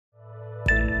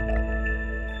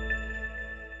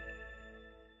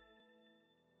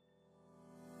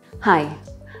Hi,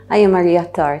 I am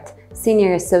Attard,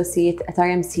 Senior Associate at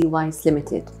RMC Wise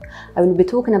Ltd. I will be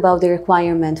talking about the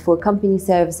requirement for company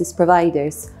services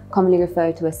providers, commonly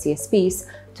referred to as CSPs,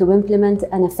 to implement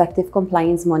an effective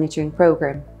compliance monitoring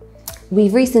program.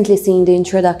 We've recently seen the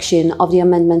introduction of the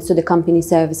amendments to the Company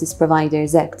Services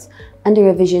Providers Act and the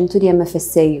revision to the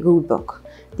MFSA rulebook.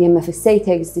 The MFSA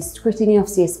takes the scrutiny of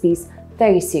CSPs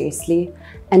very seriously,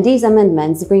 and these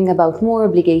amendments bring about more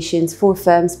obligations for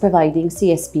firms providing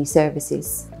CSP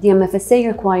services. The MFSA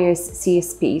requires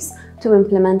CSPs to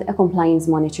implement a compliance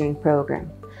monitoring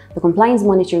program. The Compliance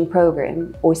Monitoring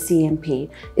Program, or CMP,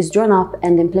 is drawn up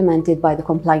and implemented by the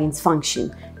compliance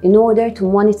function in order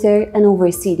to monitor and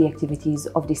oversee the activities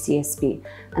of the CSP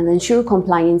and ensure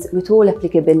compliance with all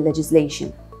applicable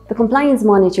legislation. The Compliance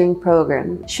Monitoring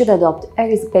Program should adopt a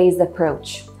risk-based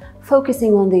approach,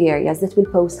 focusing on the areas that will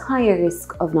pose higher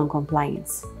risk of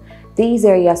non-compliance. These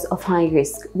areas of high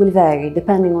risk will vary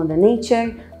depending on the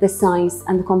nature, the size,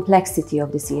 and the complexity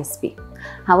of the CSP.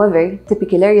 However,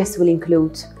 typical areas will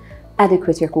include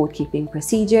adequate record-keeping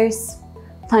procedures,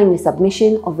 timely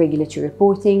submission of regulatory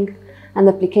reporting, and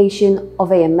application of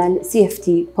AML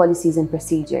CFT policies and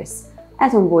procedures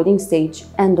at onboarding stage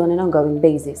and on an ongoing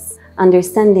basis.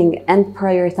 Understanding and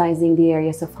prioritizing the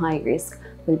areas of high risk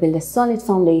will build a solid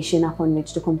foundation upon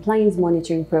which the compliance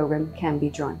monitoring program can be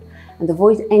drawn and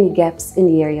avoid any gaps in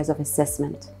the areas of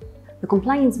assessment. The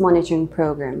compliance monitoring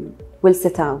program will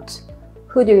set out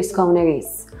who the risk owner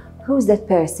is, who's that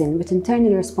person with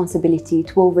internal responsibility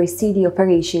to oversee the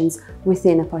operations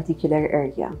within a particular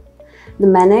area. The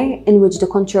manner in which the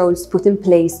controls put in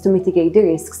place to mitigate the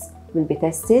risks will be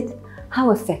tested.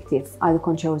 How effective are the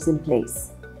controls in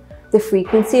place? The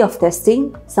frequency of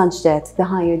testing, such that the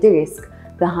higher the risk,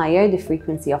 the higher the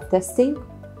frequency of testing,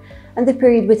 and the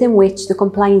period within which the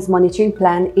compliance monitoring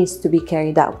plan is to be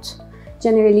carried out,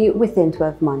 generally within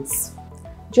 12 months.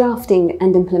 Drafting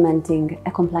and implementing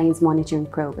a compliance monitoring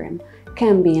program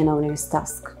can be an onerous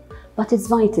task, but it's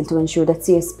vital to ensure that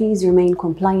CSPs remain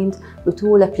compliant with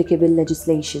all applicable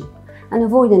legislation and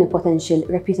avoid any potential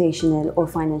reputational or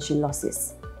financial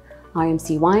losses.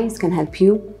 RMC Wise can help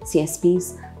you,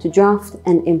 CSPs, to draft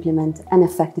and implement an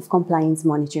effective compliance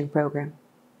monitoring program.